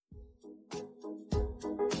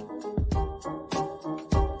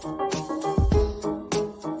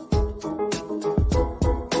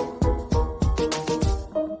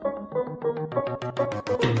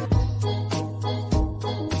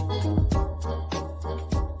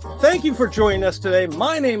Thank you for joining us today.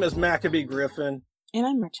 My name is Maccabee Griffin. And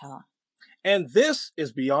I'm Marcella. And this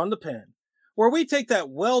is Beyond the Pen, where we take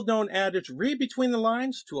that well-known adage, read between the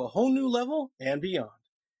lines, to a whole new level and beyond.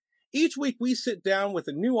 Each week we sit down with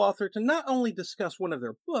a new author to not only discuss one of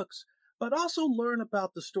their books, but also learn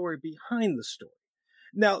about the story behind the story.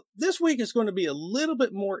 Now, this week is going to be a little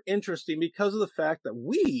bit more interesting because of the fact that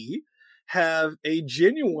we have a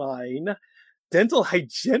genuine dental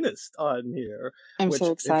hygienist on here. I'm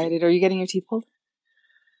so excited. Are you getting your teeth pulled?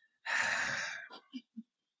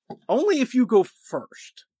 Only if you go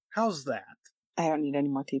first. How's that? I don't need any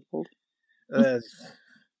more teeth pulled.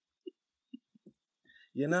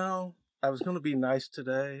 You know, I was going to be nice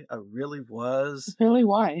today. I really was. Really?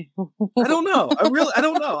 Why? I don't know. I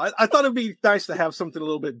don't know. I thought it'd be nice to have something a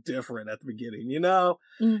little bit different at the beginning, you know?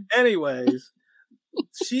 Anyways,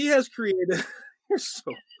 she has created... You're so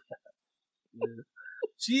bad.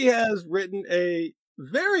 She has written a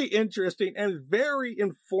very interesting and very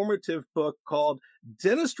informative book called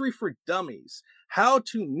Dentistry for Dummies, How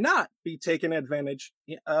to Not Be Taken Advantage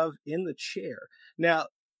of in the Chair. Now,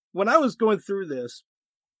 when I was going through this,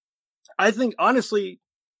 I think, honestly,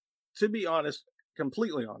 to be honest,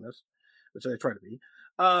 completely honest, which I try to be,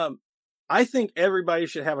 I think everybody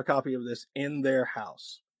should have a copy of this in their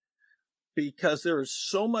house. Because there is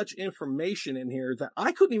so much information in here that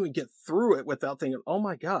I couldn't even get through it without thinking, oh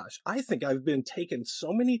my gosh, I think I've been taken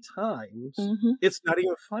so many times, it's not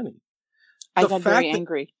even funny. I got very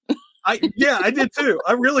angry. I did too.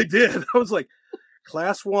 I really did. I was like,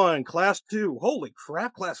 class 1, class 2, holy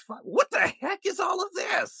crap, class 5. What the heck is all of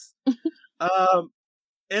this?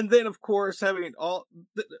 And then, of course, having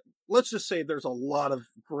let's just say there's a lot of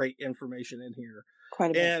great information in here.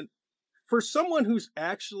 Quite a bit. And for someone who's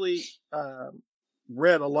actually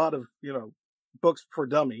read a lot of, books for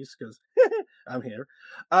dummies, because I'm here,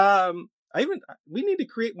 we need to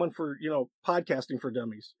create one for, podcasting for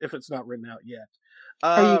dummies, if it's not written out yet.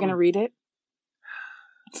 Are you going to read it?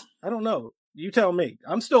 I don't know. You tell me.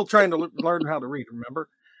 I'm still trying to learn how to read, remember?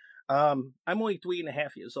 I'm only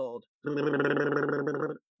 3.5 years old.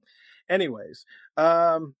 Anyways,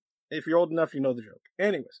 if you're old enough, you know the joke.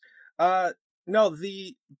 Anyways, no,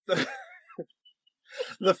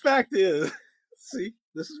 the fact is, see,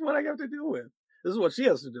 this is what I have to deal with. This is what she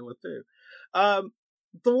has to deal with too.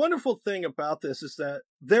 The wonderful thing about this is that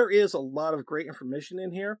there is a lot of great information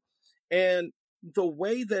in here, and the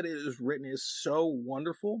way that it is written is so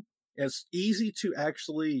wonderful. It's easy to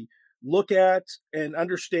actually look at and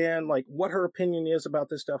understand, like, what her opinion is about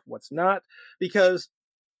this stuff, what's not, because,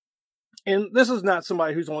 and this is not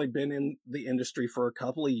somebody who's only been in the industry for a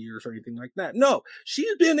couple of years or anything like that. No,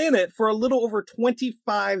 she's been in it for a little over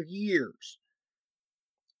 25 years.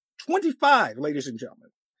 25, ladies and gentlemen.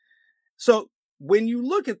 So when you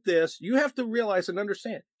look at this, you have to realize and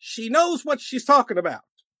understand, she knows what she's talking about.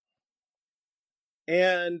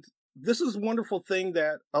 And this is a wonderful thing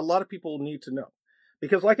that a lot of people need to know.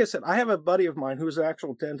 Because like I said, I have a buddy of mine who's an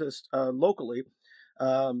actual dentist locally,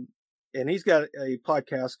 and he's got a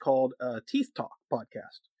podcast called Teeth Talk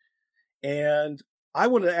Podcast. And I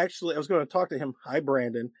was going to talk to him. Hi,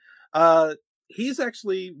 Brandon. He's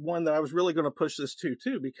actually one that I was really going to push this to,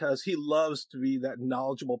 too, because he loves to be that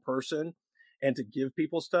knowledgeable person and to give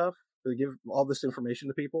people stuff, to give all this information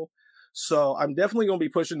to people. So I'm definitely going to be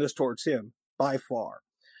pushing this towards him by far.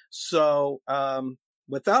 So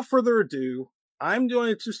without further ado, I'm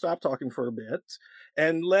going to stop talking for a bit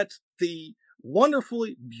and let the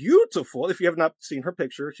wonderfully beautiful, if you have not seen her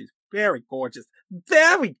picture, she's very gorgeous.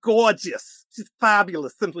 Very gorgeous. She's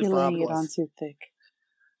fabulous. Simply You're fabulous. laying it on too thick.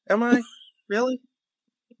 Am I? Really?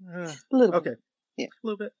 A little bit. Okay. Yeah. A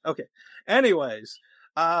little bit? Okay. Anyways,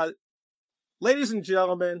 ladies and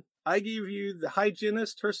gentlemen, I give you the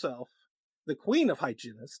hygienist herself, the queen of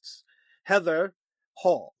hygienists, Heather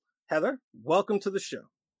Hall. Heather, welcome to the show.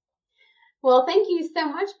 Well, thank you so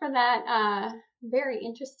much for that very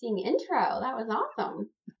interesting intro. That was awesome.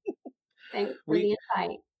 Thanks for the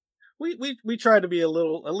insight. We try to be a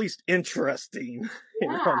little, at least interesting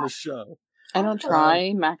on the show. I don't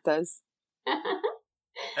try. Mac does.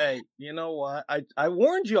 Hey, you know what? I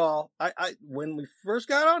warned y'all. I when we first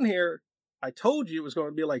got on here, I told you it was going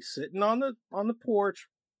to be like sitting on the porch,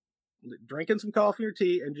 drinking some coffee or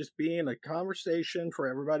tea, and just being a conversation for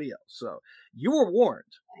everybody else. So you were warned.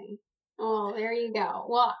 Okay. Oh, there you go.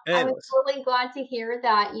 Well, Anyways. I was really glad to hear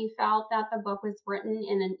that you felt that the book was written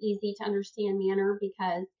in an easy to understand manner,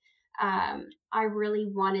 because I really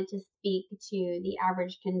wanted to speak to the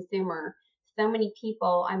average consumer. So many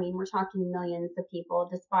people, I mean, we're talking millions of people,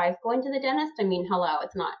 despise going to the dentist. I mean, hello,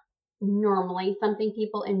 it's not normally something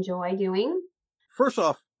people enjoy doing. First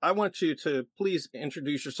off, I want you to please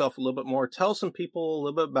introduce yourself a little bit more. Tell some people a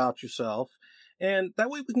little bit about yourself. And that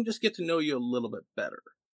way we can just get to know you a little bit better.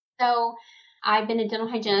 So I've been a dental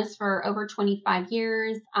hygienist for over 25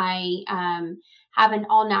 years. I have an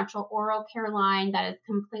all natural oral care line that is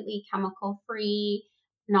completely chemical free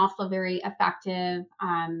and also very effective.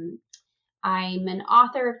 I'm an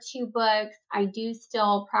author of 2 books. I do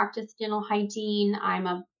still practice dental hygiene. I'm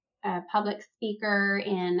a public speaker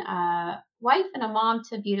and a wife and a mom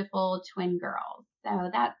to beautiful twin girls. So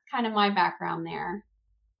that's kind of my background there.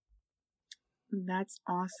 That's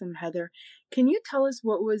awesome, Heather. Can you tell us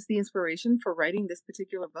what was the inspiration for writing this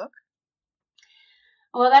particular book?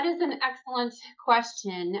 Well, that is an excellent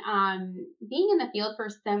question. Being in the field for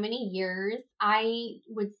so many years, I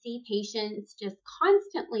would see patients just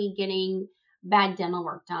constantly getting bad dental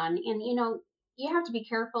work done. And, you have to be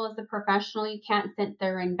careful as a professional. You can't sit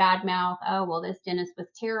there and badmouth, oh, well, this dentist was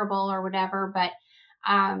terrible or whatever. But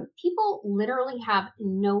people literally have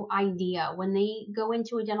no idea when they go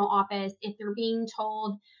into a dental office, if they're being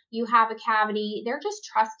told you have a cavity, they're just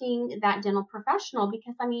trusting that dental professional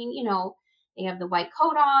because, they have the white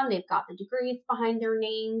coat on, they've got the degrees behind their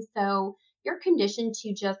names. So you're conditioned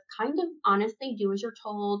to just kind of honestly do as you're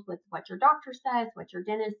told with what your doctor says, what your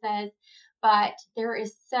dentist says. But there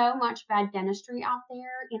is so much bad dentistry out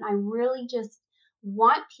there. And I really just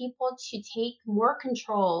want people to take more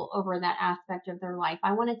control over that aspect of their life.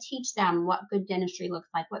 I want to teach them what good dentistry looks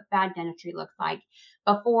like, what bad dentistry looks like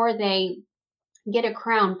before they get a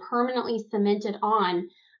crown permanently cemented on.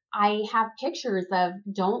 I have pictures of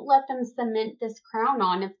don't let them cement this crown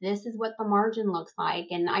on if this is what the margin looks like.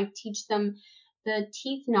 And I teach them the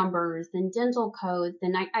teeth numbers and dental codes.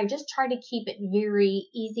 And I just try to keep it very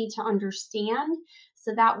easy to understand.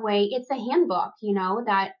 So that way it's a handbook,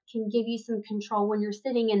 that can give you some control when you're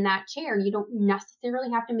sitting in that chair. You don't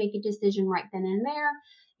necessarily have to make a decision right then and there.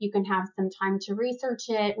 You can have some time to research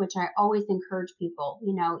it, which I always encourage people,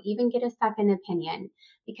 even get a second opinion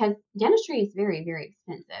because dentistry is very, very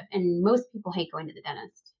expensive and most people hate going to the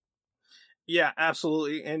dentist. Yeah,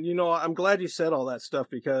 absolutely. And, I'm glad you said all that stuff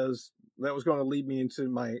because that was going to lead me into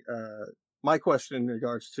my question in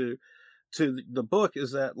regards to the book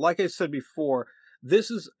is that, like I said before, this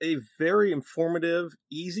is a very informative,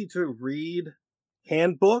 easy to read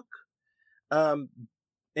handbook. And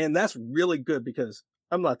that's really good because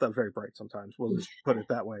I'm not that very bright sometimes. We'll just put it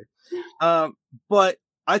that way. But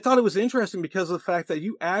I thought it was interesting because of the fact that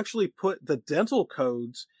you actually put the dental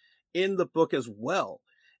codes in the book as well.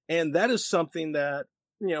 And that is something that,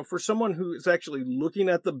 for someone who is actually looking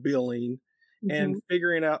at the billing and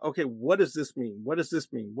figuring out, okay, what does this mean? What does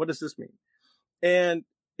this mean? What does this mean? And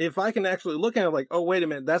if I can actually look at it like, oh, wait a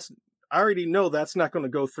minute, I already know that's not going to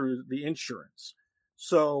go through the insurance.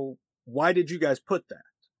 So why did you guys put that?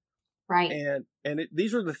 Right. And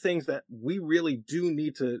these are the things that we really do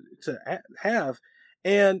need to have.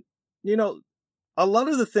 And, a lot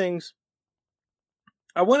of the things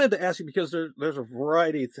I wanted to ask you because there's a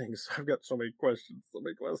variety of things. I've got so many questions.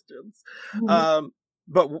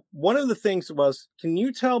 But one of the things was, can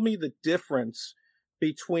you tell me the difference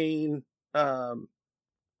between the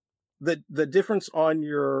difference on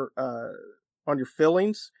your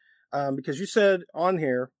fillings? Because you said on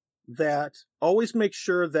here that always make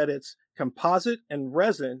sure that it's composite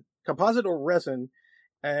or resin,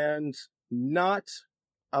 and not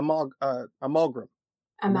amalgam.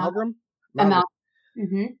 Amalgam.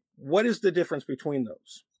 Mm-hmm. What is the difference between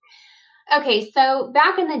those? Okay, so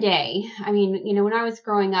back in the day, when I was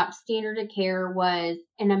growing up, standard of care was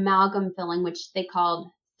an amalgam filling, which they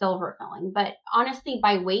called silver filling. But honestly,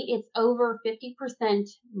 by weight, it's over 50%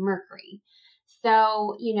 mercury.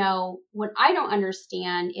 So, what I don't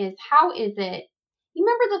understand is how is it, you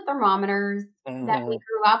remember the thermometers that we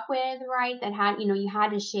grew up with, right? That had, you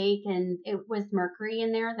had to shake and it was mercury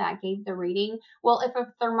in there that gave the reading. Well, if a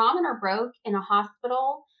thermometer broke in a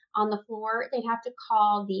hospital on the floor, they'd have to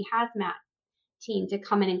call the hazmat team to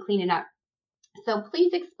come in and clean it up. So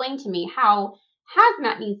please explain to me how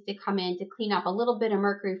hazmat needs to come in to clean up a little bit of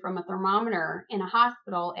mercury from a thermometer in a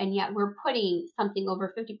hospital, and yet we're putting something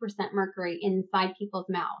over 50% mercury inside people's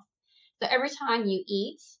mouths. So every time you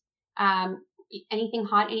eat, anything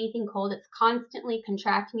hot, anything cold, it's constantly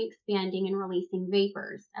contracting, expanding, and releasing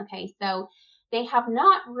vapors. Okay, so they have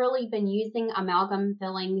not really been using amalgam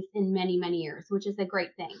fillings in many, many years, which is a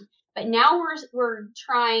great thing. But now we're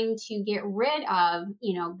trying to get rid of,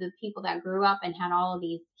 the people that grew up and had all of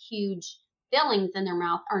these huge fillings in their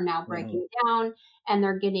mouth are now breaking down and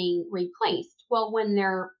they're getting replaced. Well, when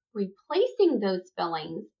they're replacing those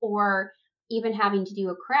fillings or even having to do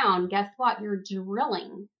a crown, guess what? You're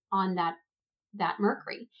drilling on that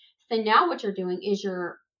mercury. So now what you're doing is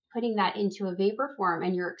you're putting that into a vapor form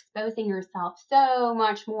and you're exposing yourself so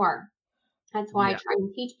much more. That's why I try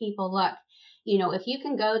and teach people, look, if you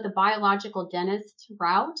can go the biological dentist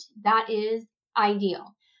route, that is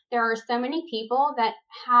ideal. There are so many people that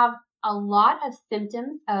have a lot of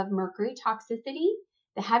symptoms of mercury toxicity,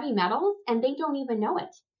 the heavy metals, and they don't even know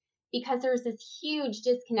it because there's this huge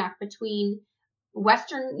disconnect between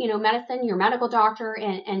Western, medicine, your medical doctor,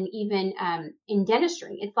 and even in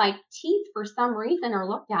dentistry. It's like teeth, for some reason, are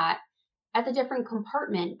looked at as a different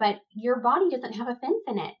compartment, but your body doesn't have a fence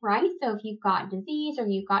in it, right? So if you've got disease or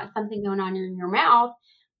you've got something going on in your mouth,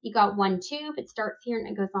 you got one tube, it starts here and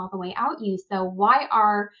it goes all the way out you. So why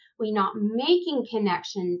are we not making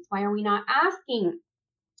connections? Why are we not asking,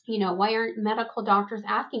 why aren't medical doctors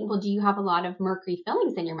asking, well, do you have a lot of mercury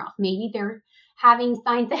fillings in your mouth? Maybe they're having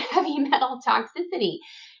signs of heavy metal toxicity.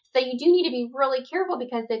 So you do need to be really careful,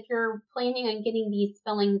 because if you're planning on getting these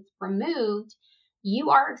fillings removed, you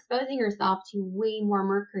are exposing yourself to way more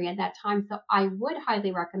mercury at that time. So I would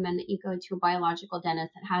highly recommend that you go to a biological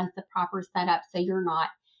dentist that has the proper setup so you're not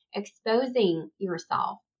exposing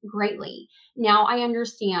yourself greatly. Now, I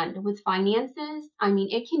understand with finances,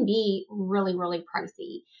 it can be really, really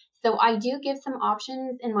pricey. So I do give some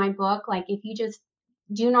options in my book. Like if you just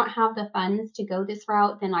do not have the funds to go this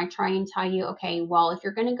route, then I try and tell you, okay, well, if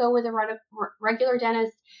you're going to go with a regular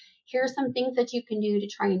dentist, here are some things that you can do to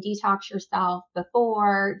try and detox yourself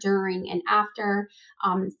before, during, and after.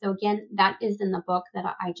 So again, that is in the book that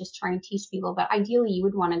I just try and teach people. But ideally, you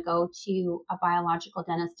would want to go to a biological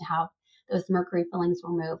dentist to have those mercury fillings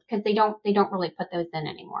removed, because they don't really put those in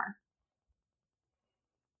anymore.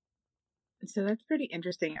 So that's pretty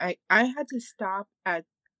interesting. I had to stop at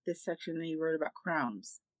this section that you wrote about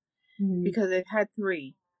crowns, because it had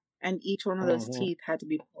 3, and each one of those teeth had to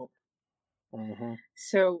be pulled.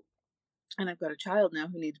 So, and I've got a child now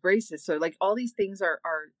who needs braces. So like all these things are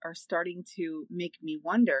starting to make me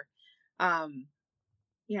wonder. I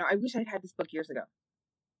wish I'd had this book years ago,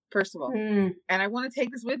 first of all. And I want to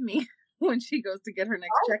take this with me when she goes to get her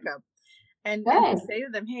next checkup, and to say to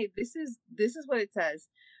them, hey, this is what it says.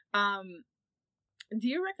 Do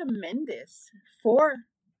you recommend this for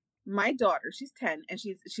my daughter? She's 10 and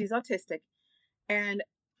she's autistic, and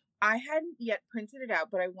I hadn't yet printed it out,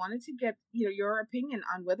 but I wanted to get your opinion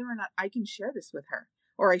on whether or not I can share this with her,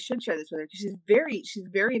 or I should share this with her, because she's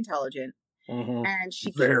very intelligent, and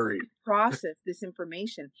she can process this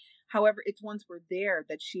information. However, it's once we're there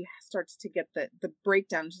that she starts to get the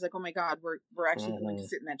breakdown. She's like, oh my God, we're actually going to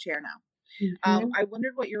sit in that chair now. I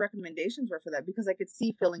wondered what your recommendations were for that, because I could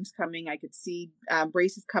see fillings coming, I could see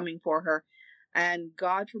braces coming for her, and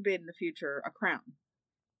God forbid in the future, a crown.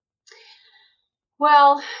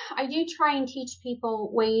 Well, I do try and teach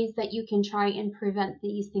people ways that you can try and prevent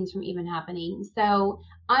these things from even happening. So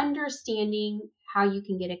understanding how you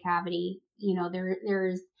can get a cavity,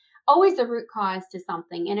 there's always a root cause to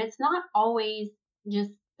something, and it's not always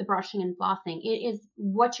just the brushing and flossing. It is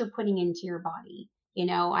what you're putting into your body.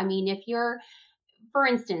 If you're, for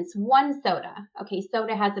instance, one soda, okay,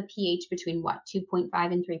 soda has a pH between 2.5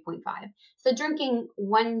 and 3.5. So drinking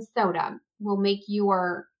one soda will make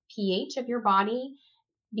your pH of your body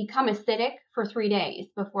become acidic for 3 days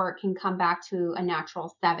before it can come back to a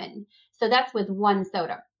natural 7. So that's with one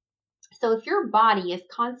soda. So if your body is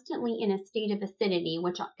constantly in a state of acidity,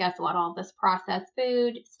 which guess what, all this processed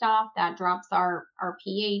food stuff, that drops our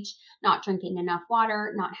pH, not drinking enough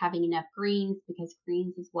water, not having enough greens, because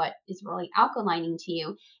greens is what is really alkalining to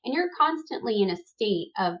you, and you're constantly in a state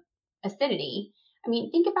of acidity.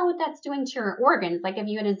 Think about what that's doing to your organs. Like if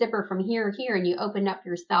you had a zipper from here to here and you opened up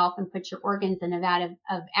yourself and put your organs in a vat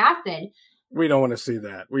of acid. We don't want to see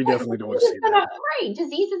that. We definitely don't want to see that. Right.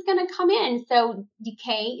 Disease is going to come in. So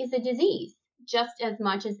decay is a disease just as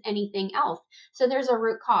much as anything else. So there's a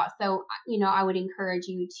root cause. So, I would encourage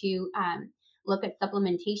you to look at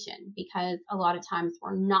supplementation, because a lot of times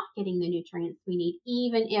we're not getting the nutrients we need,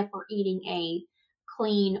 even if we're eating a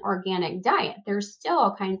clean organic diet. There's still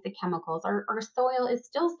all kinds of chemicals. Our soil is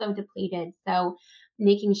still so depleted. So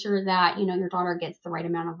making sure that, your daughter gets the right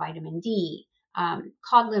amount of vitamin D,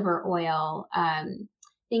 cod liver oil,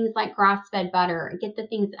 things like grass-fed butter, get the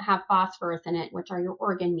things that have phosphorus in it, which are your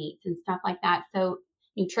organ meats and stuff like that. So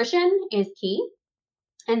nutrition is key.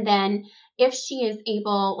 And then if she is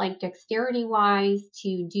able, like dexterity-wise,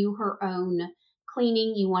 to do her own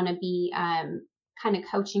cleaning, you want to be kind of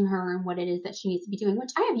coaching her on what it is that she needs to be doing,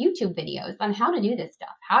 which I have YouTube videos on how to do this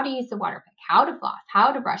stuff, how to use the water pick, how to floss,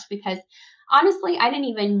 how to brush, because honestly, I didn't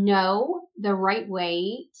even know the right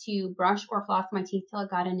way to brush or floss my teeth till I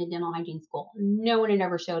got into dental hygiene school. No one had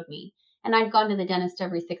ever showed me. And I've gone to the dentist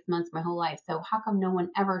every 6 months my whole life. So how come no one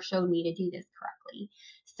ever showed me to do this correctly?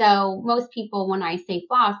 So most people, when I say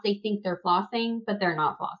floss, they think they're flossing, but they're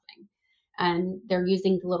not flossing. And they're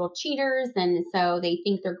using the little cheaters. And so they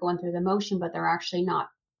think they're going through the motion, but they're actually not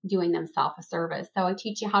doing themselves a service. So I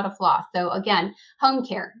teach you how to floss. So again, home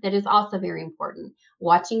care, that is also very important.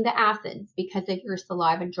 Watching the acids, because if your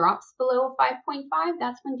saliva drops below 5.5,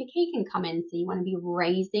 that's when decay can come in. So you want to be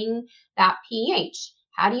raising that pH.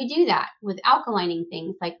 How do you do that? With alkalining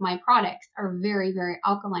things, like my products are very, very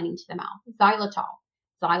alkalining to the mouth.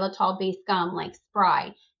 Xylitol-based gum like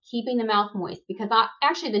Spry, keeping the mouth moist, because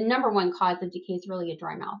actually the number one cause of decay is really a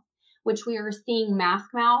dry mouth, which we are seeing mask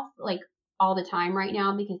mouth like all the time right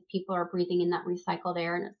now because people are breathing in that recycled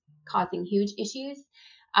air and it's causing huge issues.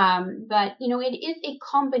 But it is a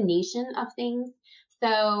combination of things.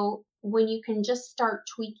 So when you can just start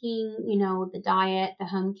tweaking, the diet, the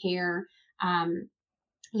home care,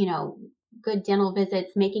 good dental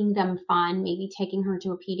visits, making them fun, maybe taking her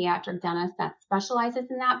to a pediatric dentist that specializes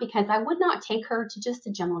in that, because I would not take her to just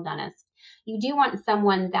a general dentist. You do want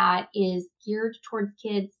someone that is geared towards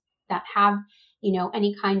kids that have,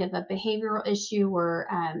 any kind of a behavioral issue or,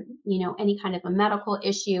 any kind of a medical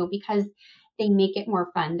issue, because they make it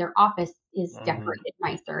more fun. Their office is decorated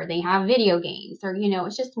nicer. They have video games or,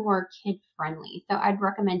 it's just more kid friendly. So I'd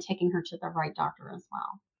recommend taking her to the right doctor as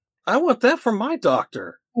well. I want that from my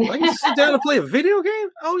doctor. I can sit down and play a video game?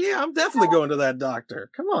 Oh, yeah, I'm definitely going to that doctor.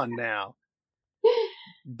 Come on now.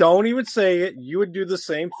 Don't even say it. You would do the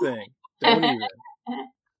same thing. Don't even.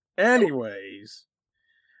 Anyways.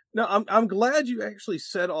 No, I'm glad you actually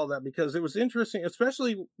said all that, because it was interesting,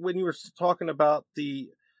 especially when you were talking about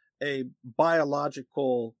a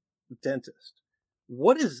biological dentist.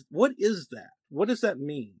 What is that? What does that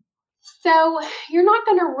mean? So you're not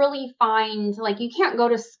going to really find, you can't go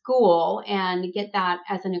to school and get that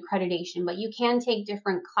as an accreditation, but you can take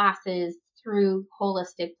different classes through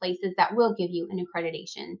holistic places that will give you an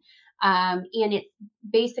accreditation. And it's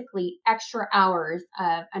basically extra hours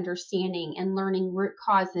of understanding and learning root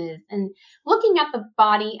causes and looking at the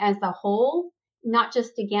body as a whole, not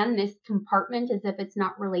just, again, this compartment as if it's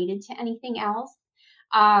not related to anything else.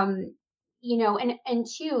 And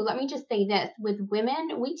two, let me just say this, with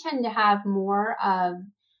women, we tend to have more of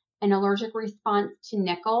an allergic response to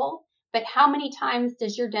nickel, but how many times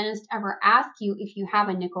does your dentist ever ask you if you have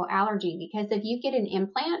a nickel allergy? Because if you get an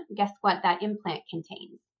implant, guess what that implant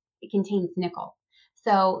contains? It contains nickel.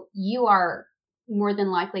 So you are more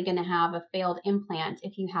than likely going to have a failed implant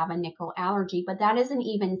if you have a nickel allergy, but that isn't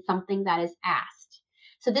even something that is asked.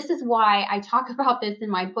 So this is why I talk about this in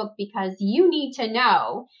my book, because you need to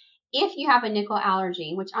know if you have a nickel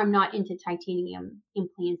allergy, which I'm not into titanium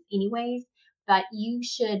implants anyways, but you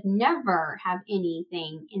should never have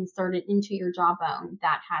anything inserted into your jawbone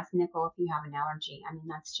that has nickel if you have an allergy. I mean,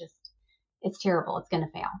 it's terrible. It's going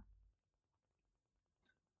to fail.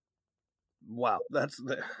 Wow, that's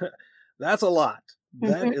a lot.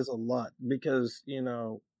 That is a lot, because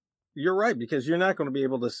you're right, because you're not going to be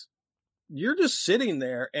able to. You're just sitting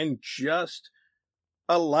there and just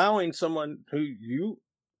allowing someone who you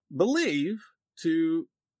believe to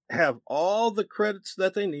have all the credits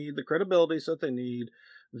that they need, the credibilities that they need,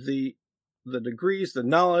 the degrees, the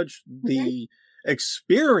knowledge, the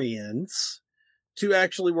experience to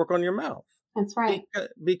actually work on your mouth. That's right.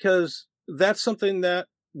 Because that's something that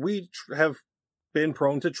we have been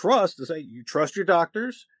prone to trust, to say you trust your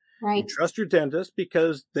doctors, right? You trust your dentist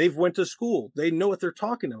because they've went to school. They know what they're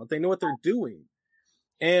talking about. They know what they're doing.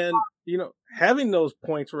 And, having those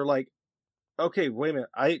points were like, okay, wait a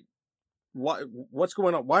minute, what's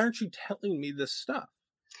going on? Why aren't you telling me this stuff?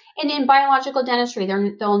 And in biological dentistry,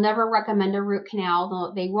 they'll never recommend a root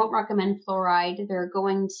canal. They won't recommend fluoride. They're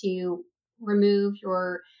going to remove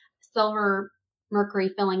your silver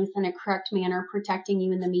mercury fillings in a correct manner, protecting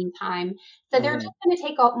you in the meantime. So they're just going to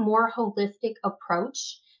take a more holistic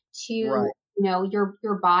approach to, right.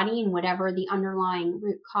 Your body and whatever the underlying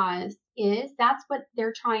root cause is. That's what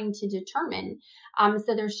they're trying to determine.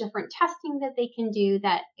 So there's different testing that they can do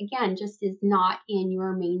that, again, just is not in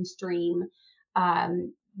your mainstream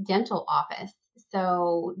dental office.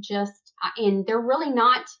 So and there are really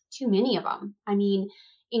not too many of them. I mean,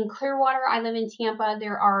 in Clearwater, I live in Tampa,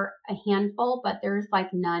 there are a handful, but there's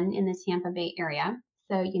none in the Tampa Bay area.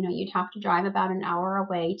 So, you'd have to drive about an hour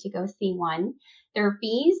away to go see one. Their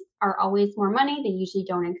fees are always more money. They usually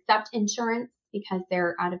don't accept insurance because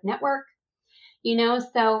they're out of network,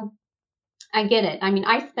 so I get it. I mean,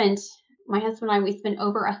 my husband and I, we spent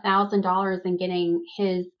over $1,000 in getting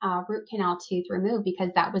his root canal tooth removed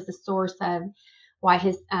because that was the source of why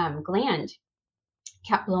his gland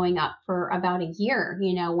kept blowing up for about a year.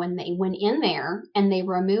 When they went in there and they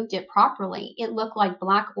removed it properly, it looked like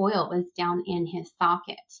black oil was down in his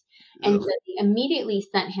socket. And so they immediately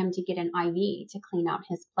sent him to get an IV to clean out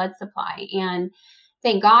his blood supply. And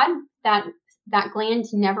thank God that gland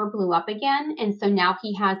never blew up again. And so now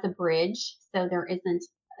he has a bridge. So there isn't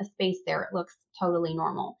a space there. It looks totally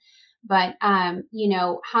normal. But,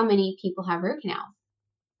 how many people have root canals?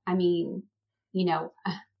 I mean, hello.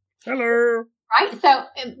 Right. So,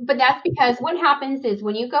 but that's because what happens is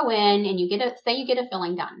when you go in and you get a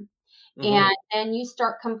filling done, and then you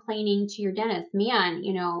start complaining to your dentist, man,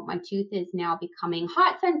 my tooth is now becoming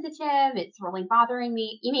hot sensitive. It's really bothering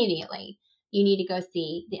me. Immediately, you need to go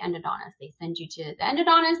see the endodontist. They send you to the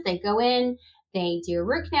endodontist. They go in, they do a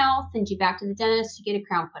root canal, send you back to the dentist to get a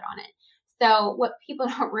crown put on it. So what people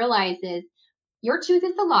don't realize is your tooth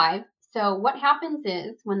is alive. So what happens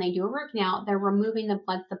is when they do a root canal, they're removing the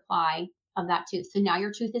blood supply of that tooth. So now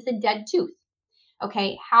your tooth is a dead tooth.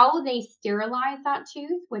 Okay, how they sterilize that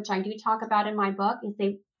tooth, which I do talk about in my book, is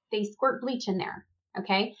they squirt bleach in there.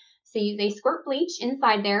 Okay, so they squirt bleach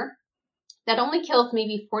inside there. That only kills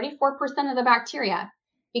maybe 44% of the bacteria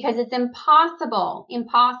because it's impossible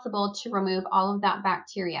to remove all of that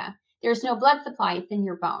bacteria. There's no blood supply, it's in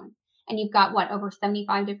your bone. And you've got over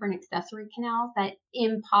 75 different accessory canals that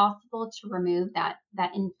impossible to remove that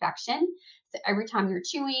infection. So every time you're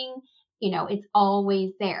chewing, it's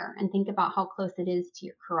always there. And think about how close it is to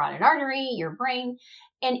your carotid artery, your brain.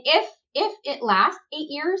 And if it lasts 8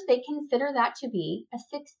 years, they consider that to be a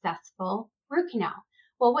successful root canal.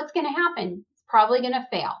 Well, what's going to happen? It's probably going to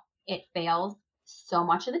fail. It fails so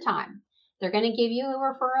much of the time. They're going to give you a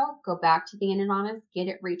referral, go back to the endodontist, get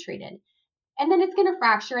it retreated. And then it's going to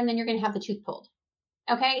fracture and then you're going to have the tooth pulled.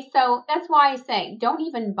 Okay, so that's why I say don't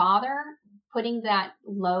even bother putting that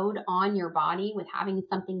load on your body with having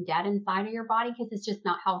something dead inside of your body because it's just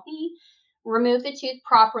not healthy. Remove the tooth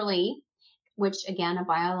properly, which again, a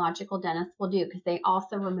biological dentist will do because they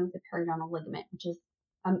also remove the periodontal ligament, which is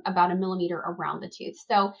about 1 millimeter around the tooth.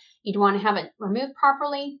 So you'd want to have it removed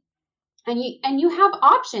properly. And you have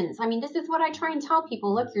options. I mean, this is what I try and tell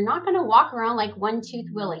people. Look, you're not going to walk around like one tooth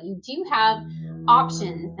Willie. You do have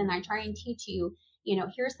options. And I try and teach you,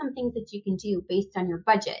 here's some things that you can do based on your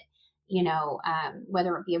budget.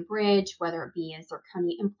 Whether it be a bridge, whether it be a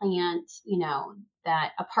zirconia implant,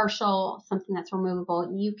 that a partial, something that's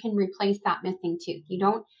removable, you can replace that missing tooth. You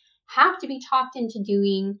don't have to be talked into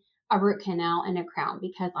doing a root canal and a crown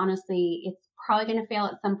because honestly, it's probably going to fail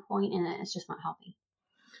at some point and it's just not healthy.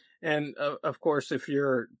 And of course, if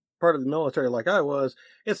you're part of the military like I was,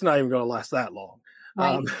 it's not even going to last that long.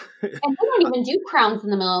 Right. And we don't even do crowns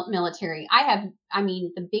in the military.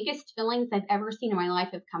 The biggest fillings I've ever seen in my life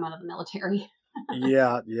have come out of the military.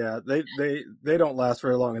 Yeah. They don't last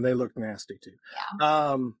very long and they look nasty too.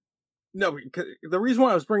 Yeah. No, the reason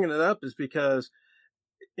why I was bringing it up is because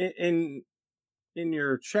in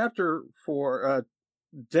your chapter for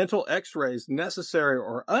dental x-rays, necessary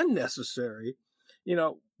or unnecessary,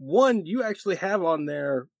 one, you actually have on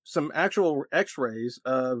there some actual x-rays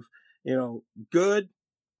of, good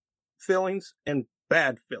fillings and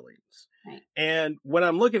bad fillings. Right. And when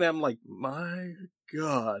I'm looking at them, like, my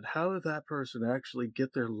God, how did that person actually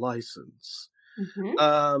get their license?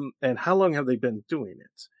 And how long have they been doing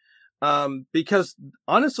it? Because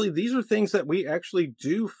honestly, these are things that we actually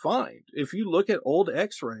do find. If you look at old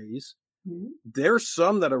x-rays, there's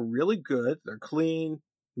some that are really good. They're clean,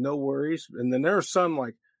 no worries. And then there are some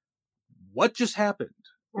like, what just happened?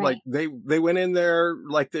 Right. Like they went in there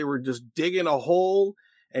like they were just digging a hole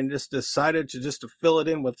and just decided to fill it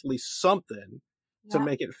in with at least something to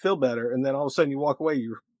make it feel better. And then all of a sudden you walk away,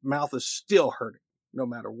 your mouth is still hurting no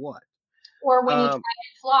matter what. Or when you try to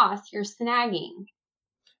floss, you're snagging.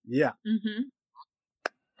 Yeah.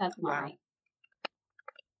 That's not right.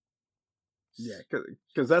 Yeah,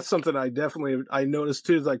 because that's something I noticed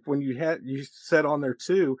too. Like when you said on there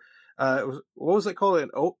too, what was it called? An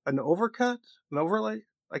overcut, an overlay?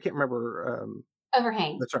 I can't remember.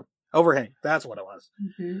 Overhang. That's right. Overhang. That's what it was.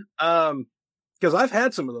 Because I've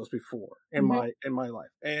had some of those before in my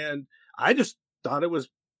life, and I just thought it was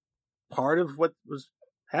part of what was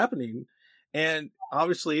happening, and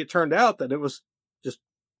obviously it turned out that it was just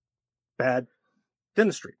bad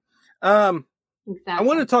dentistry. Exactly. I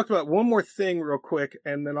want to talk about one more thing real quick,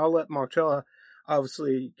 and then I'll let Marcella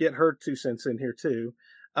obviously get her 2 cents in here too.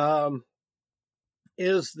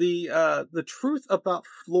 Is the truth about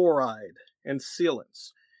fluoride and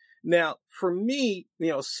sealants. Now, for me,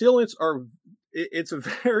 sealants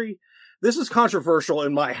this is controversial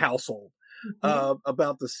in my household,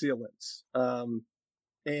 about the sealants.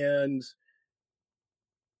 And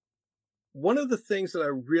one of the things that I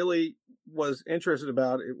really was interested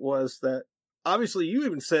about it was that obviously you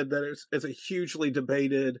even said that it's a hugely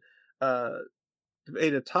debated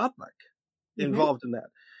topic involved in that.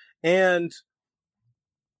 And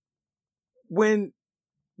when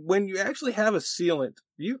you actually have a sealant,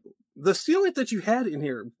 the sealant that you had in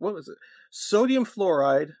here, what was it? Sodium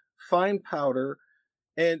fluoride, fine powder,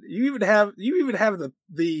 and you even have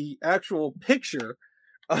the actual picture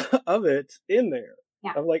of it in there,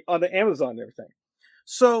 of like on the Amazon and everything.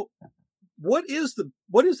 So what is the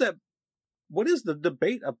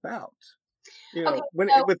debate about?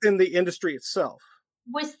 Within the industry itself.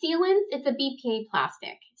 With sealants, it's a BPA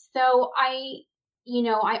plastic. So I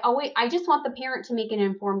just want the parent to make an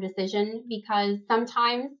informed decision, because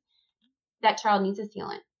sometimes that child needs a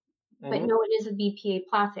sealant, but no, it is a BPA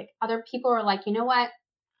plastic. Other people are like, you know what?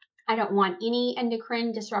 I don't want any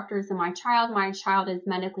endocrine disruptors in my child. My child is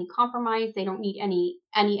medically compromised. They don't need any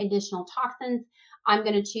additional toxins. I'm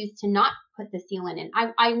going to choose to not put the sealant in.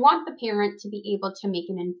 I want the parent to be able to make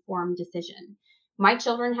an informed decision. My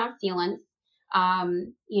children have sealants.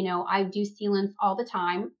 I do sealants all the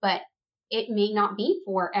time, but it may not be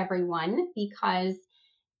for everyone because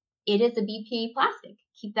it is a BPA plastic.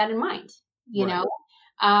 Keep that in mind, you know.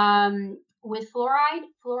 With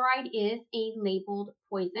fluoride is a labeled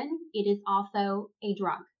poison. It is also a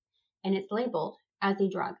drug, and it's labeled as a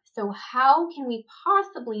drug. So how can we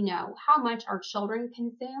possibly know how much our children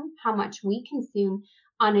consume, how much we consume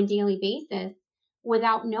on a daily basis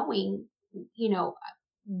without knowing,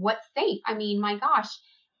 what's safe? I mean, my gosh,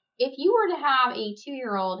 if you were to have a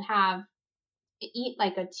 2-year-old eat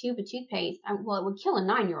like a tube of toothpaste, well, it would kill a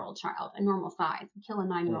 9-year-old child, a normal size, would kill a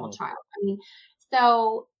 9-year-old child. I mean,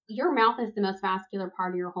 so your mouth is the most vascular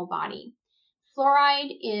part of your whole body.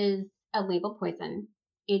 Fluoride is a labeled poison.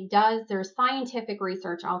 There's scientific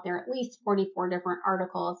research out there, at least 44 different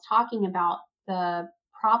articles talking about the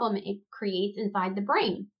problem it creates inside the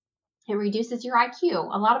brain. It reduces your IQ.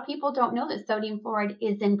 A lot of people don't know that sodium fluoride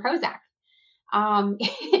is in Prozac.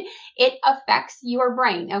 It affects your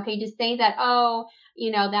brain. Okay, to say that,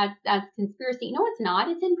 that's conspiracy. No, it's not.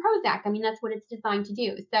 It's in Prozac. I mean, that's what it's designed to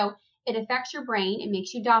do. So it affects your brain. It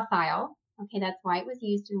makes you docile. Okay, that's why it was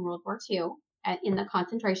used in World War II in the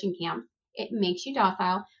concentration camps. It makes you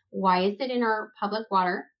docile. Why is it in our public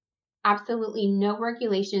water? Absolutely no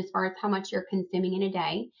regulation as far as how much you're consuming in a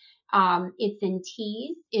day. It's in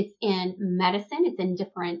teas. It's in medicine. It's in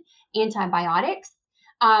different antibiotics.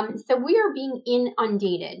 So we are being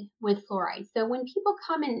inundated with fluoride. So when people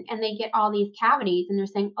come in and they get all these cavities and they're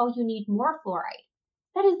saying, oh, you need more fluoride,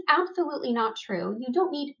 that is absolutely not true. You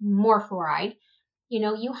don't need more fluoride.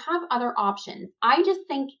 You have other options. I just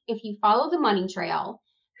think if you follow the money trail,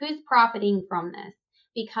 who's profiting from this?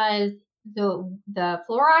 Because the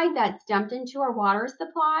fluoride that's dumped into our water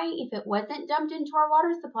supply, if it wasn't dumped into our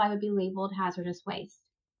water supply, would be labeled hazardous waste.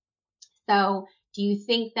 So do you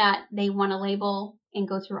think that they want to label and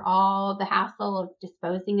go through all the hassle of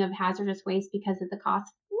disposing of hazardous waste because of the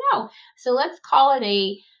cost? No. So let's call it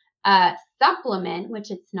a supplement,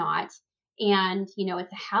 which it's not. And,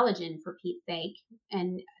 it's a halogen for Pete's sake.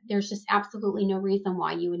 And there's just absolutely no reason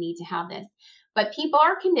why you would need to have this. But people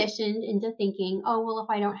are conditioned into thinking, oh, well, if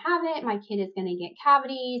I don't have it, my kid is going to get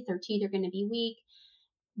cavities, their teeth are going to be weak.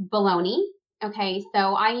 Baloney. Okay,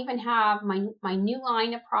 so I even have my new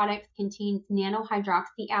line of products contains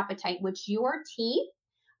nanohydroxyapatite, which your teeth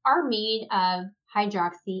are made of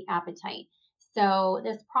hydroxyapatite. So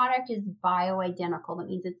this product is bioidentical. That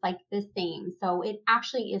means it's like the same. So it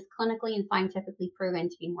actually is clinically and scientifically proven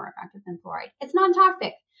to be more effective than fluoride. It's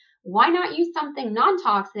non-toxic. Why not use something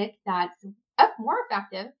non-toxic that's more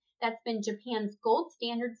effective, that's been Japan's gold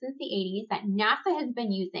standard since the 80s, that NASA has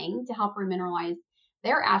been using to help remineralize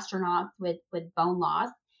their astronauts with bone loss?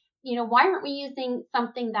 Why aren't we using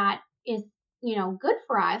something that is, good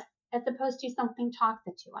for us as opposed to something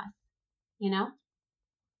toxic to us,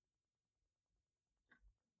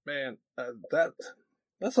 Man,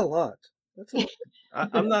 that's a lot.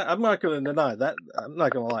 I'm not going to deny that. I'm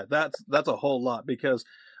not going to lie. That's a whole lot, because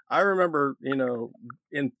I remember,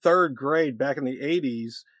 in 3rd grade back in the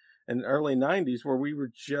 80s and early 90s, where we were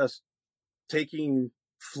just taking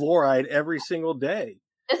fluoride every single day.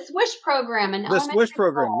 The Swish program and the Swish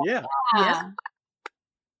program, yeah. Yeah.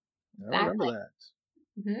 I remember that.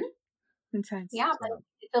 Mm-hmm. Intense. Yeah, but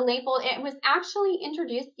the label, it was actually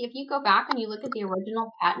introduced. If you go back and you look at the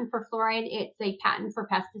original patent for fluoride, it's a patent for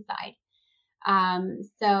pesticide.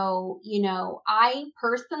 So, I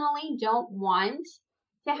personally don't want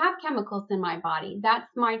to have chemicals in my body. That's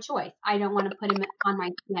my choice. I don't want to put them on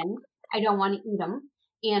my skin. I don't want to eat them.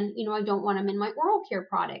 And, I don't want them in my oral care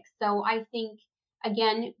products. So I think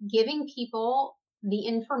again, giving people the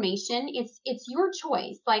information. It's your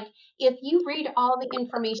choice. Like, if you read all the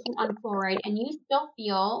information on fluoride and you still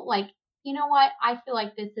feel like, you know what, I feel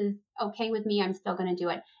like this is okay with me, I'm still going to do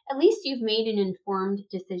it. At least you've made an informed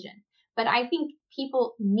decision. But I think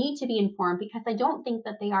people need to be informed, because I don't think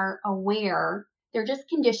that they are aware. They're just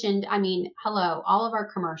conditioned. I mean, hello, all of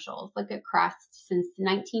our commercials. Look at Crest. Since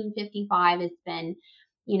 1955, it's been,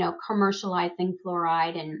 commercializing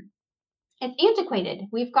fluoride, and it's antiquated.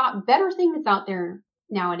 We've got better things out there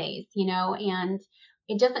nowadays, and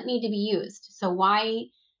it doesn't need to be used. So why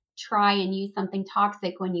try and use something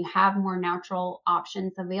toxic when you have more natural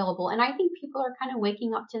options available? And I think people are kind of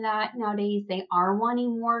waking up to that nowadays. They are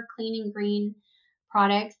wanting more clean and green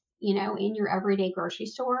products, in your everyday grocery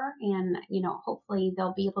store. And, hopefully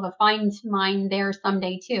they'll be able to find mine there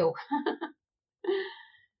someday too.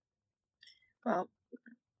 Well,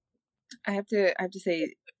 I have to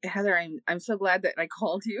say, Heather, I'm so glad that I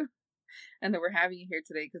called you and that we're having you here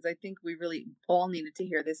today, because I think we really all needed to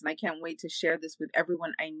hear this, and I can't wait to share this with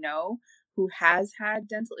everyone I know who has had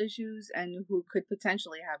dental issues and who could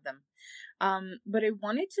potentially have them. But I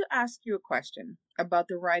wanted to ask you a question about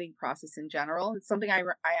the writing process in general. It's something I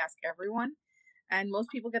ask everyone, and most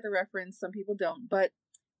people get the reference, some people don't. But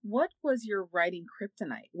what was your writing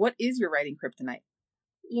kryptonite? What is your writing kryptonite?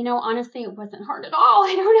 Honestly, it wasn't hard at all.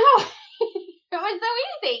 I don't know. It was so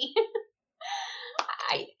easy.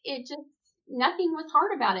 Nothing was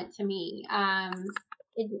hard about it to me.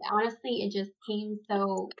 It just came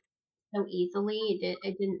so easily.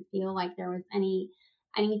 It didn't feel like there was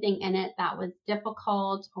anything in it that was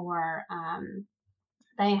difficult or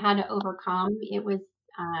that I had to overcome.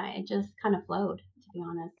 It just kind of flowed, to be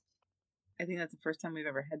honest. I think that's the first time we've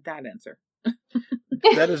ever had that answer.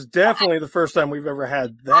 That is definitely the first time we've ever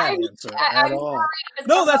had that answer at all.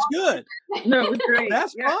 No, that's good. No, it was great.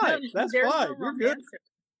 That's fine. That's fine. You're good.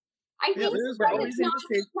 I think it's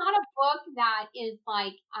not a book that is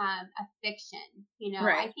like a fiction.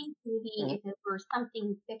 Right. I think maybe if it were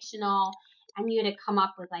something fictional and you had to come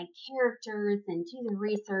up with like characters and do the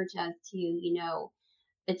research as to,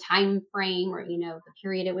 the time frame or, the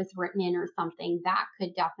period it was written in or something, that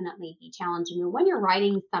could definitely be challenging. And when you're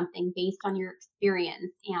writing something based on your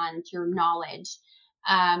experience and your knowledge,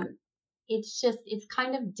 it's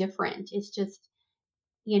kind of different. It's just,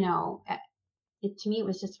 to me, it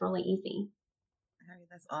was just really easy. All right,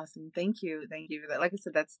 that's awesome. Thank you for that. Like I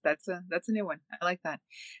said, that's a new one. I like that.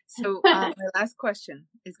 So my last question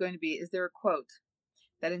is going to be: is there a quote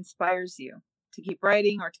that inspires you to keep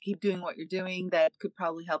writing or to keep doing what you're doing that could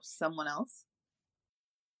probably help someone else?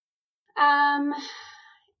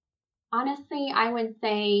 Honestly, I would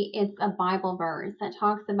say it's a Bible verse that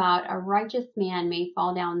talks about a righteous man may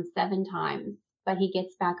fall down 7 times, but he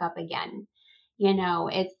gets back up again.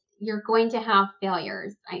 You're going to have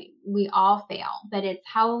failures. We all fail, but it's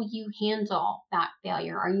how you handle that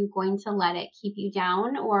failure. Are you going to let it keep you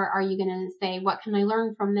down, or are you going to say, what can I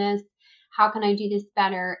learn from this? How can I do this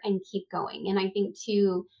better, and keep going? And I think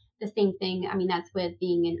too, the same thing, that's with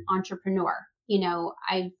being an entrepreneur.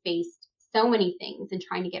 I've faced so many things and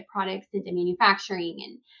trying to get products into manufacturing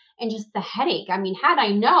and just the headache. Had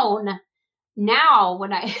I known now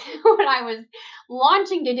what I was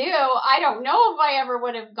launching to do, I don't know if I ever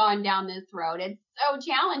would have gone down this road. It's so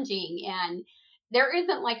challenging, and there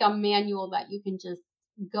isn't like a manual that you can just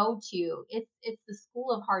go to. It's the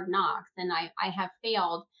school of hard knocks, and I have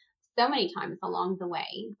failed so many times along the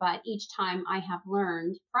way, but each time I have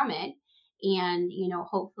learned from it, and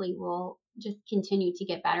hopefully we'll just continue to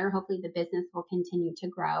get better. Hopefully the business will continue to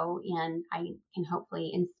grow, and I can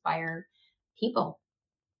hopefully inspire people.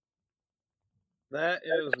 That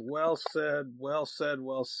is well said.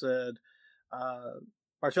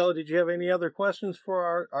 Marcella, did you have any other questions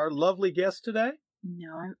for our lovely guest today?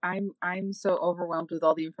 No, I'm so overwhelmed with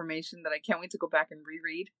all the information that I can't wait to go back and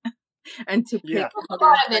reread and to pick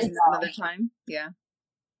another time. Yeah.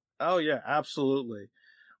 Oh yeah, absolutely.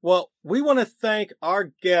 Well, we want to thank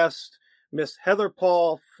our guest, Miss Heather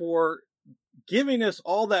Paul, for giving us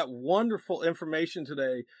all that wonderful information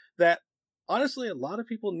today that honestly a lot of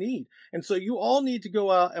people need. And so you all need to go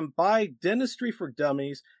out and buy Dentistry for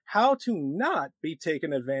Dummies, How to Not Be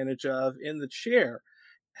Taken Advantage of in the Chair.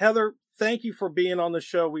 Heather, thank you for being on the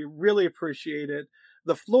show. We really appreciate it.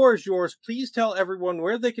 The floor is yours. Please tell everyone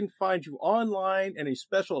where they can find you online, any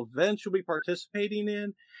special events you'll be participating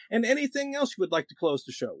in, and anything else you would like to close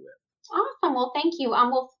the show with. Awesome. Well, thank you.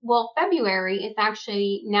 February is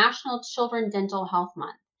actually National Children Dental Health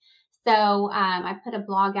Month. So I put a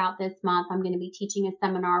blog out this month. I'm going to be teaching a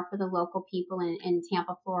seminar for the local people in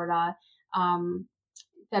Tampa, Florida,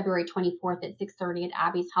 February 24th at 6:30 at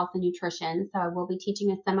Abby's Health and Nutrition. So I will be teaching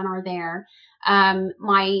a seminar there.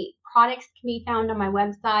 My products can be found on my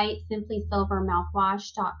website,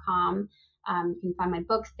 simplysilvermouthwash.com. You can find my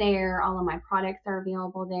books there. All of my products are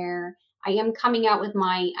available there. I am coming out with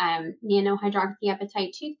my nano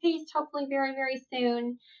hydroxyapatite toothpaste, hopefully very, very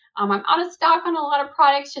soon. I'm out of stock on a lot of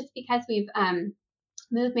products just because we've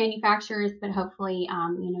moved manufacturers, but hopefully,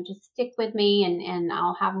 just stick with me and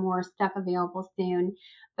I'll have more stuff available soon.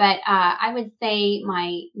 But I would say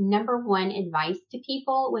my number one advice to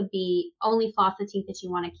people would be only floss the teeth that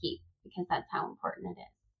you want to keep, because that's how important it is.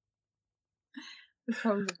 That's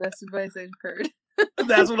probably the best advice I've heard.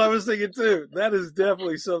 That's what I was thinking too. That is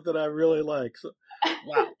definitely something I really like. So,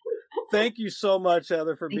 wow. Thank you so much,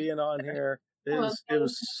 Heather, for being on here. It was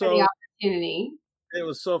so the opportunity. It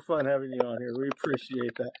was so fun having you on here. We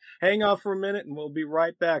appreciate that. Hang on for a minute and we'll be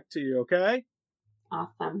right back to you, okay?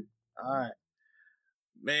 Awesome. All right.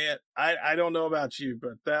 Man, I don't know about you,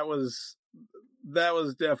 but that was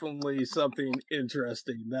definitely something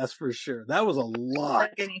interesting. That's for sure. That was a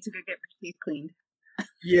lot. I need to go get my teeth cleaned.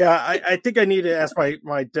 Yeah, I think I need to ask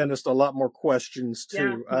my dentist a lot more questions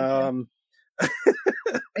too. Yeah, I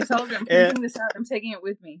told him I'm printing this out. I'm taking it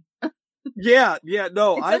with me. No,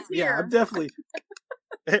 I'm definitely.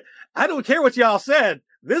 I don't care what y'all said.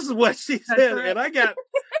 This is what she said, right. And I got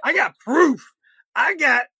proof. I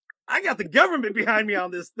got the government behind me on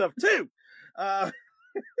this stuff too. But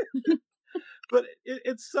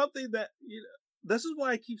it's something that this is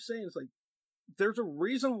why I keep saying it's like there's a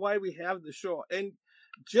reason why we have the show, and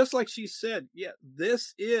just like she said,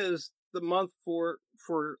 this is the month for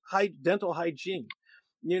dental hygiene.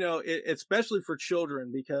 Especially for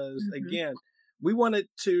children, because again, we wanted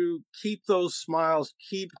to keep those smiles,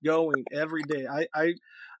 keep going every day.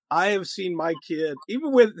 I have seen my kid,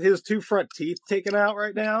 even with his 2 front teeth taken out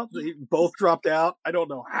right now, they both dropped out. I don't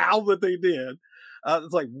know how, but they did.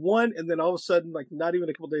 It's like one, and then all of a sudden, like not even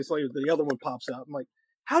a couple days later, the other one pops out. I'm like,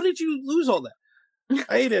 how did you lose all that?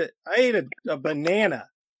 I ate a banana.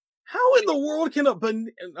 How in the world can a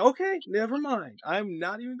banana? Okay, never mind. I'm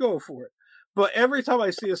not even going for it. But every time I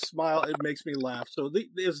see a smile, it makes me laugh. So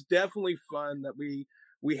it's definitely fun that we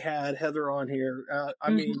had Heather on here. I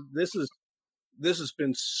mean, this has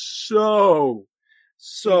been so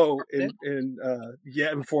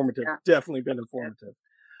informative. Yeah. Definitely been informative.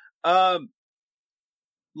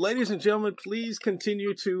 Ladies and gentlemen, please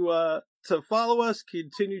continue to follow us.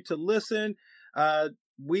 Continue to listen.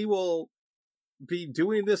 We will be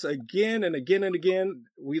doing this again and again and again.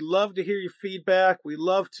 We love to hear your feedback. We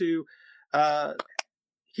love to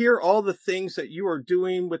hear all the things that you are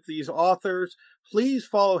doing with these authors. Please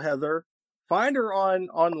follow Heather. Find her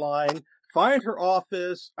online. Find her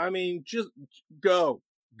office. I mean, just go.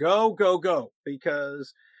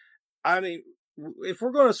 Because, I mean, if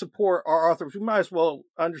we're going to support our authors, we might as well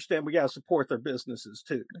understand we got to support their businesses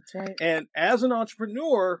too. That's right. And as an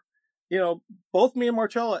entrepreneur, both me and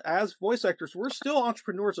Marcella, as voice actors, we're still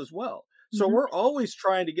entrepreneurs as well. So we're always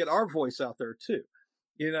trying to get our voice out there too.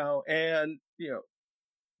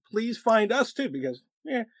 Please find us too, because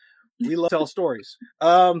we love to tell stories.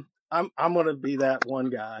 I'm going to be that one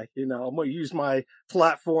guy, I'm going to use my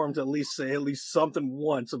platform to at least say something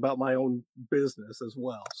once about my own business as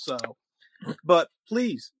well. So, but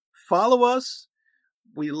please follow us.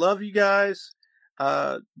 We love you guys.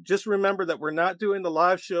 Just remember that we're not doing the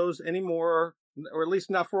live shows anymore, or at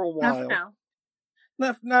least not for a while. Not for now.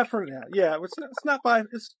 Not for now. Yeah.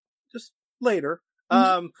 It's just later.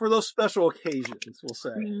 For those special occasions, we'll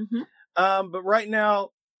say. But right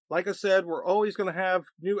now, like I said, we're always going to have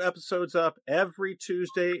new episodes up every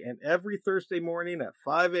Tuesday and every Thursday morning at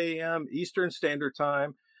 5 a.m. Eastern Standard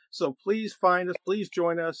Time. So please find us. Please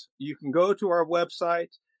join us. You can go to our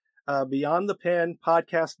website,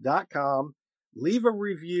 beyondthepenpodcast.com. Leave a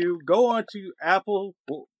review. Go on to Apple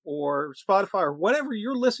or Spotify or whatever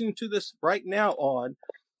you're listening to this right now on.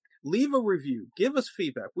 Leave a review. Give us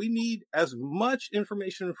feedback. We need as much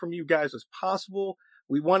information from you guys as possible.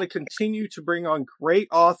 We want to continue to bring on great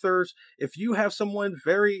authors. If you have someone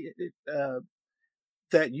very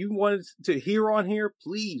that you wanted to hear on here,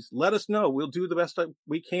 please let us know. We'll do the best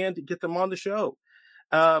we can to get them on the show.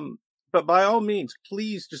 But by all means,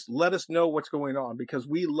 please just let us know what's going on, because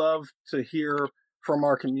we love to hear from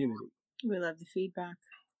our community. We love the feedback.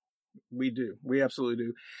 We do. We absolutely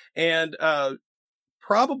do. And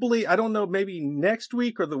probably, I don't know, maybe next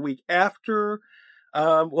week or the week after,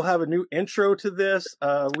 we'll have a new intro to this.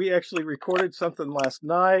 We actually recorded something last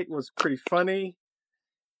night. It was pretty funny.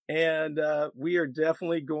 And we are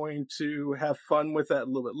definitely going to have fun with that a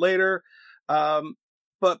little bit later.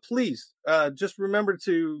 But please, just remember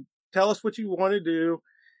to tell us what you want to do.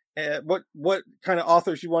 what kind of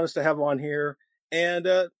authors you want us to have on here, and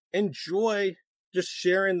enjoy just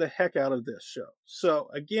sharing the heck out of this show. So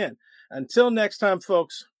again, until next time,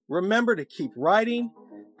 folks, remember to keep writing,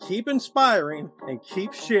 keep inspiring, and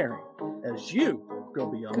keep sharing as you go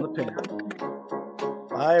beyond the pen.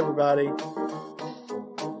 Bye, everybody.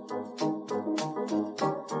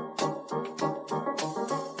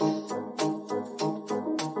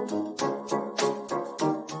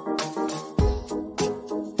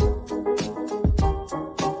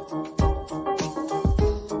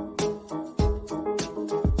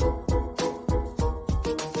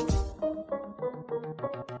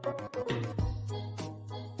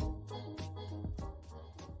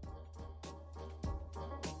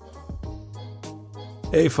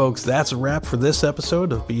 Hey folks, that's a wrap for this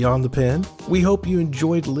episode of Beyond the Pen. We hope you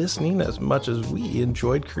enjoyed listening as much as we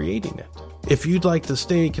enjoyed creating it. If you'd like to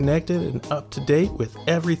stay connected and up to date with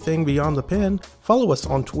everything Beyond the Pen, follow us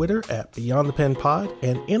on Twitter at Beyond the Pen Pod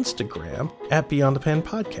and Instagram at Beyond the Pen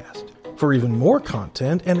Podcast. For even more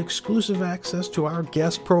content and exclusive access to our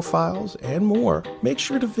guest profiles and more, make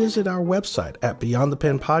sure to visit our website at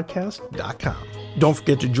beyondthepenpodcast.com. Don't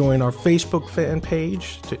forget to join our Facebook fan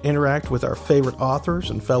page to interact with our favorite authors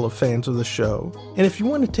and fellow fans of the show. And if you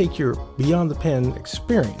want to take your Beyond the Pen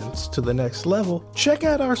experience to the next level, check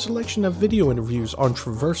out our selection of video interviews on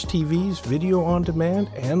Traverse TV's video on demand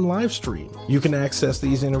and live stream. You can access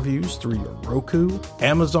these interviews through your Roku,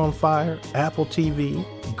 Amazon Fire, Apple TV,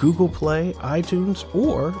 Google Play, iTunes,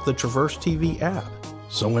 or the Traverse TV app.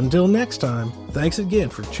 So until next time, thanks again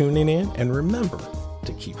for tuning in, and remember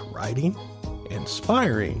to keep writing,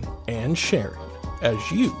 inspiring, and sharing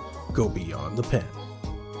as you go beyond the pen.